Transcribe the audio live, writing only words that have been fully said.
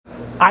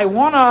I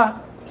want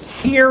to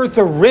hear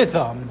the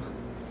rhythm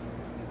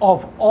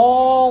of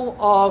all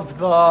of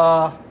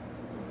the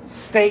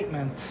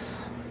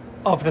statements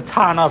of the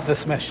Tana of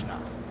this Mishnah.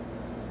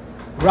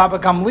 Rabbi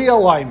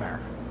Gamliel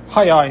Omer,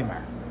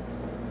 Hayomer,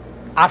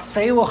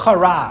 Asei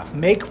l'charav,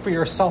 make for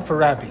yourself a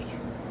Rebbe.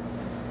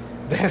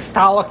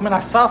 V'histalach min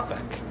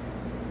hasafek,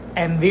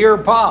 and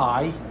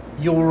thereby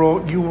you will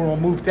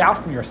remove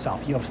doubt from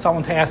yourself. You have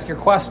someone to ask your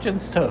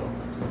questions to,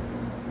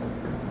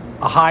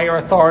 a higher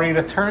authority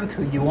to turn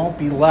to. You won't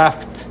be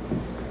left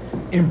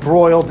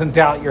embroiled in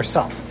doubt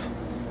yourself.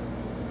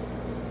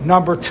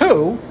 Number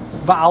 2,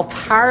 va'al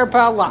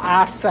tarba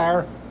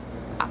la'aser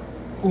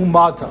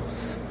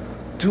umados.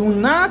 Do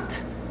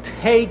not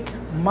take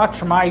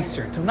much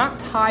meiser. Do not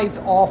tithe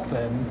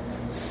often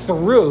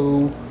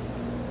through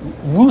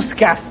loose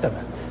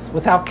guesstimates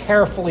without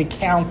carefully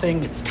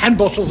counting. It's 10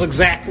 bushels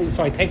exactly,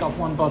 so I take off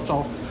 1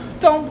 bushel.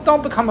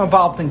 Don't become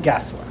involved in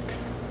guesswork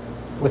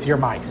with your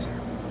meiser.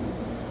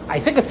 I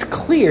think it's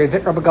clear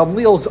that Rabbi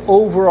Gamliel's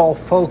overall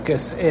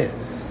focus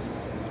is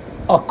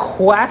a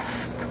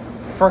quest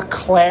for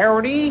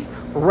clarity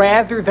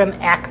rather than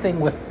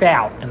acting with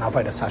doubt in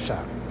Avodas Hashem.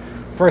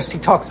 First, he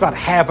talks about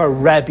have a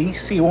Rebbe,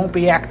 so you won't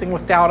be acting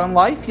with doubt in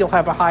life. You'll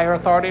have a higher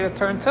authority to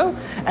turn to.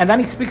 And then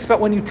he speaks about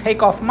when you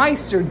take off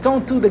meiser,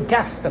 don't do the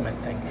guesstimate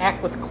thing.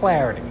 Act with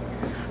clarity.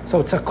 So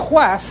it's a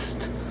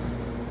quest,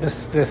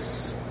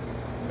 this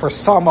for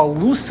some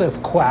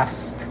elusive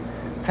quest,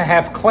 to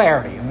have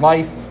clarity. In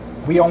life,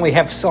 we only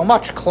have so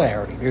much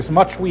clarity. There's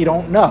much we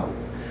don't know.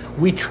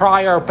 We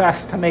try our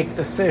best to make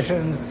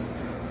decisions.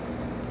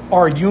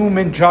 Our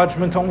human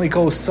judgment only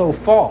goes so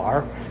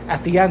far.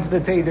 At the end of the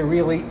day, there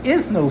really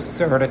is no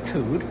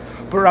certitude.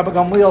 But Rabbi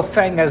Gamliel is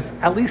saying as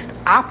at least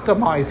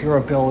optimize your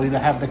ability to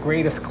have the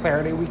greatest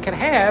clarity we can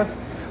have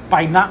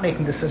by not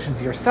making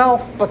decisions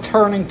yourself, but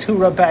turning to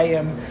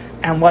Rebbeim,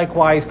 and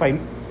likewise by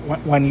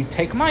when you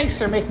take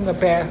meiser, making the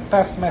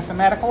best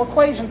mathematical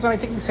equations. And I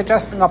think he's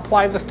suggesting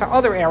apply this to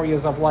other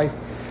areas of life,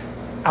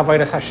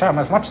 Avodas Hashem.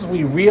 As much as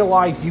we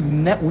realize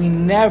we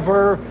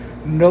never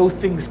know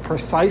things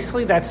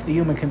precisely, that's the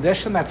human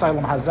condition, that's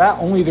Olam Hazeh.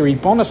 Only the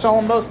Ribbon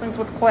Shalom knows things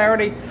with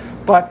clarity,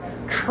 but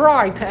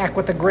try to act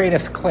with the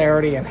greatest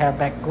clarity and have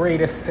that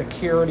greatest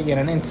security in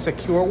an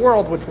insecure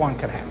world, which one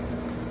can have.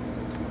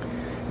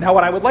 Now,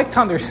 what I would like to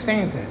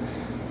understand is,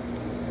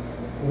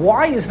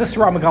 why is this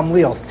Rabbi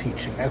Gamliel's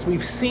teaching? As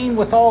we've seen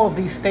with all of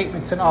these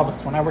statements in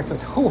Avos, whenever it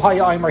says Hu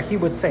Hayomer, he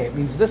would say, it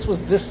means this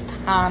was this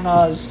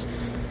Tana's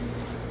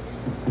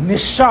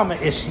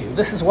neshama issue.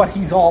 This is what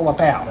he's all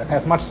about. It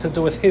has much to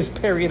do with his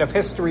period of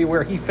history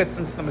where he fits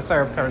into the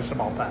Messiah of Torah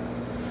Shabbat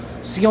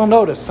Peh. So you'll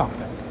notice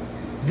something.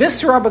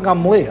 This Rabbi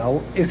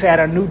Gamliel is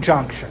at a new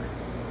juncture.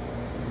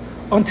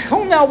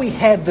 Until now we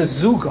had the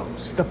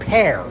zugos, the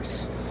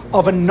pairs,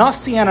 of a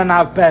Nasi and an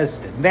Av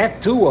Bezdin,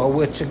 that duo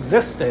which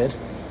existed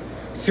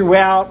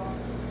throughout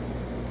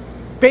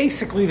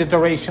basically the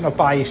duration of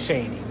Bayis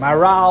Sheni.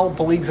 Maral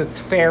believes it's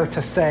fair to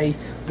say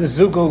the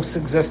zugos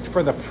exist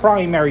for the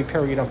primary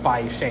period of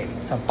Bayis Sheni.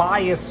 It's a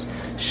Bayis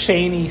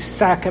Sheni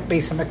second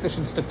Beis HaMikdash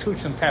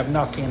institution to have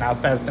Nasi and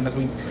Av Bezdin, as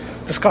we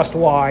discussed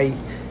why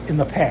in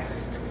the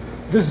past.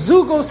 The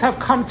zugos have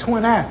come to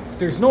an end.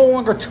 There's no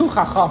longer 2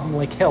 Chachamim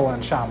like Hillel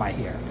and Shammai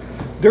here.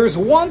 There's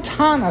one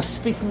Tana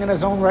speaking in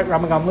his own right,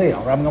 Rabbi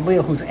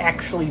Gamliel, who's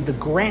actually the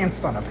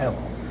grandson of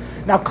Hillel.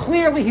 Now,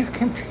 clearly, he's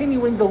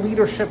continuing the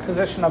leadership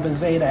position of his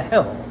Zeta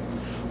Hill.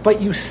 But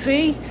you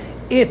see,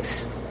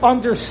 it's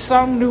under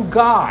some new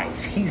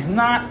guise. He's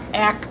not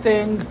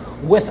acting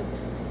with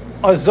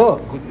a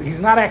zug. He's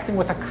not acting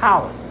with a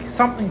colleague.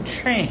 Something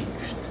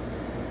changed.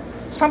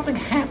 Something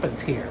happened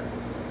here.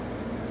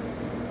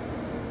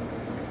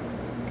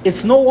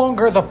 It's no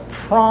longer the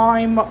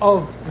prime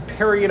of the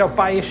period of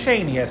Bayis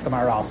Sheni, as the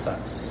Maral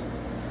says.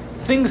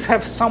 Things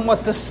have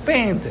somewhat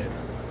disbanded.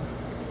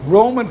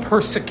 Roman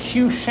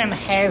persecution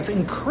has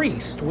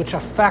increased, which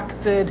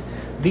affected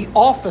the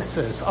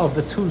offices of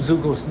the 2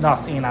 zugos,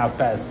 Nasi and Av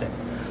Bezdin.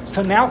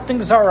 So now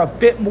things are a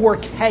bit more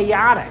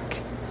chaotic.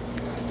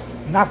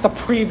 Not the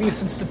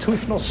previous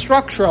institutional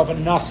structure of a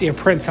Nasi, a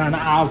prince, and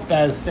an Av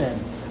Bezdin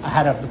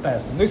ahead of the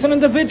Bezdin. There's an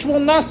individual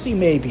Nasi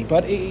maybe,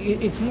 but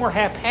it's more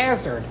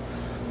haphazard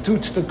due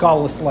to the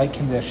Gullus-like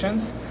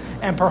conditions.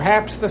 And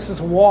perhaps this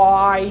is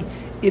why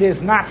it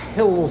is not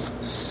Hillel's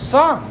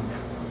son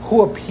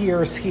who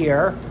appears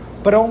here,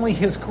 but only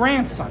his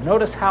grandson.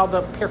 Notice how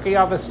the Pirkei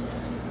Avos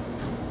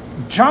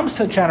jumps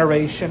a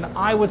generation.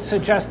 I would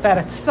suggest that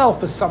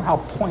itself is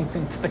somehow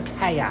pointing to the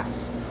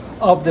chaos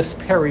of this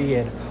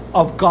period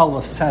of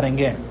Gullus setting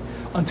in.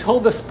 Until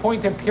this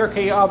point in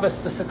Pirkei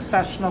Avos, the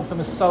succession of the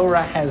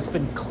Masorah has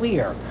been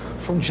clear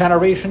from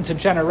generation to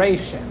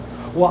generation.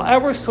 Well,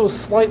 ever so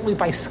slightly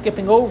by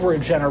skipping over a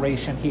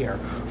generation here,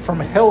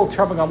 from Hill to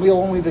Rabbi Gamliel,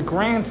 only the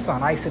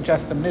grandson, I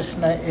suggest the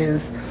Mishnah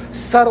is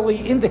subtly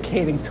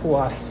indicating to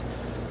us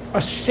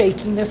a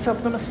shakiness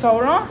of the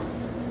Masorah.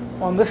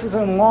 Well, and this is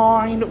in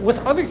line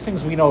with other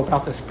things we know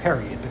about this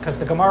period, because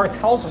the Gemara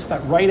tells us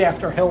that right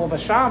after Hill of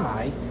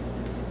Shammai,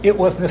 it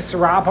was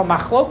Nisraba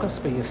Machlokas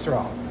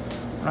B'Yisrael,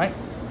 right?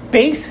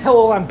 Beis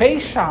Hillel and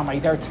Beis Shammai,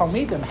 their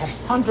Talmidim, had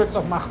hundreds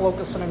of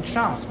machlokas and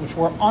shas, which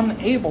were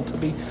unable to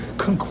be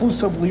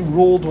conclusively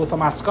ruled with a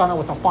maskana,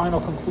 with a final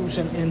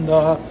conclusion in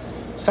the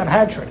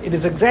Sanhedrin. It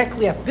is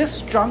exactly at this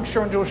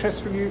juncture in Jewish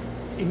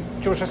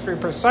history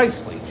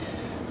precisely,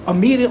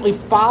 immediately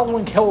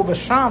following Hillel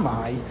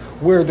v'Shammai,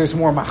 where there's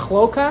more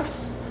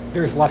machlokas,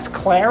 there's less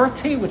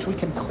clarity, which we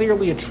can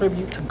clearly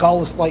attribute to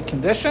Galus-like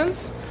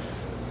conditions.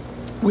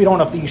 We don't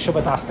have the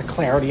Yeshiva Das, the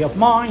clarity of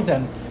mind,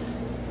 and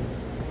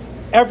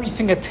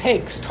everything it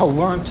takes to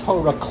learn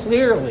Torah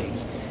clearly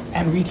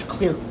and reach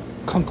clear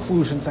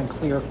conclusions and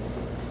clear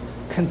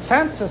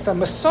consensus. And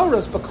Masorah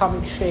is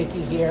becoming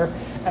shaky here,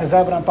 as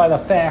evident by the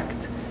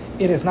fact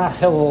it is not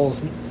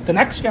Hillel's, the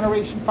next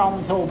generation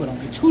following Hillel, but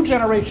only 2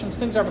 generations.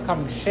 Things are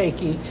becoming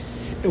shaky.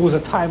 It was a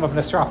time of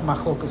Nisrat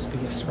Machlokas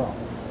B'Yisrael.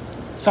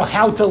 So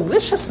how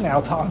delicious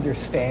now to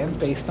understand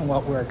based on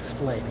what we're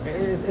explaining.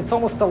 It's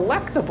almost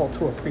delectable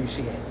to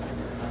appreciate.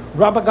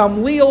 Rabbi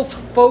Gamliel's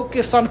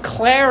focus on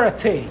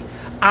clarity.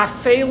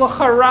 Asay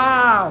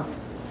l'charav.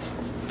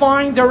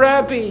 Find a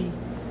Rebbe.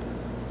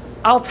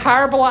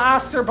 Altar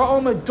b'la'aser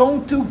ba'oma.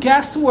 Don't do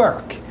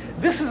guesswork.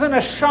 This is an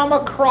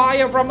neshama cry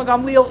of Rabbi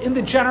Gamliel in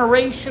the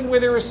generation where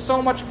there is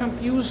so much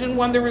confusion,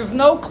 when there is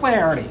no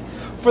clarity.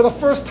 For the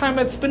first time,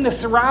 it's been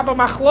nisraba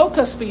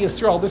machlokas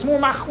b'Yisrael. There's more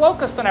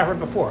machlokas than ever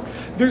before.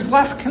 There's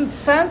less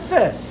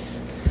consensus.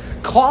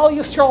 Klal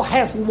Yisrael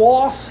has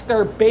lost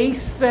their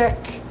basic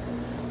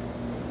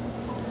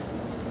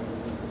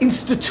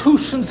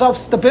institutions of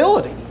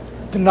stability.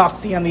 The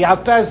Nasi and the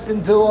Av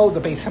Bezdin duo, the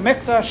Beis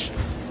HaMikdash,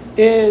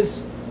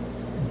 is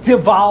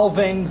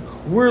devolving.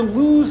 We're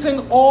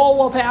losing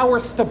all of our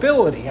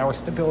stability of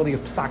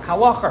Psak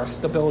Halacha, our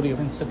stability of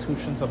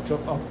institutions of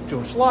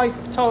Jewish life,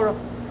 of Torah.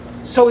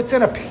 So it's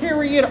in a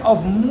period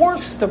of more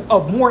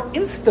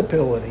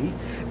instability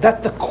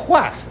that the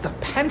quest, the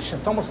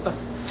penchant, almost the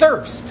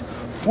thirst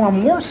for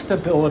more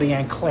stability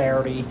and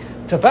clarity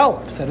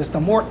develops. It is the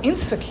more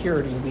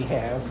insecurity we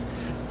have,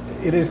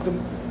 it is the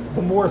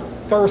more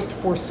thirst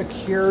for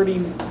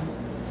security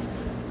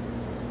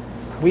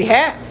we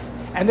have.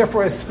 And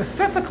therefore, as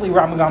specifically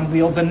Rabbi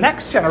Gamliel, the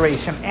next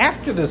generation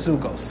after the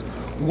Zugos,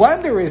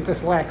 when there is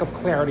this lack of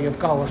clarity of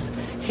Galus,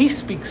 he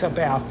speaks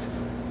about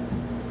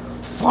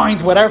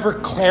find whatever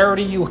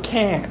clarity you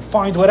can,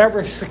 find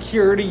whatever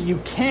security you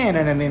can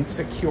in an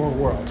insecure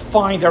world.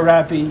 Find a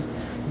Rebbe,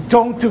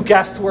 don't do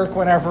guesswork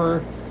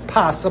whenever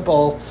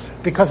possible,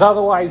 because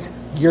otherwise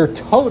you're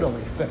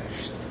totally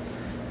finished.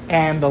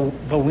 And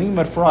the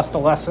limit for us, the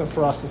lesson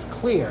for us is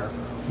clear.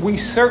 We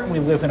certainly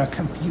live in a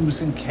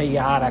confusing,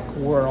 chaotic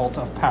world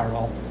of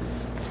peril.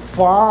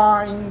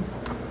 Find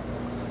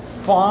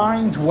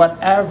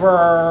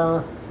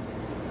whatever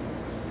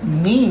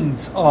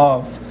means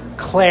of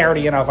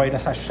clarity in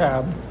Avodas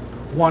Hashem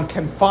one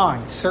can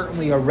find.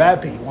 Certainly a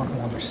Rebbe, one who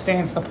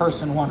understands the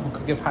person, one who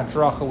could give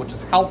hadracha, which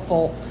is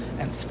helpful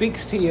and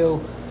speaks to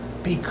you,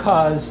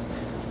 because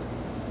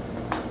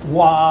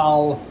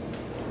while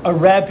a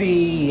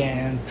Rebbe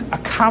and a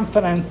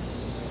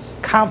confidence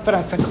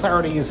and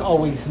clarity is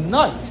always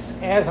nice,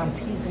 as I'm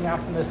teasing out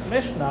from this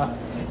Mishnah,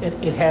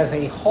 it has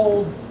a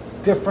whole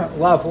different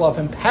level of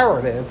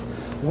imperative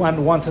when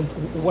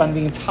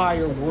the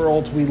entire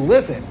world we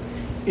live in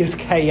is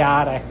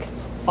chaotic,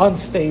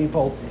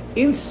 unstable,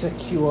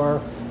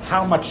 insecure.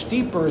 How much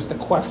deeper is the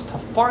quest to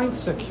find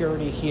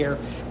security here,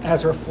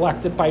 as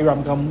reflected by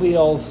Rabbi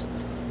Gamliel's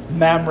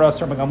Memras,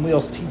 Rabbi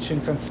Gamliel's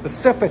teachings, and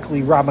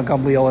specifically Rabbi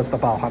Gamliel as the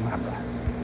Baal HaMemra.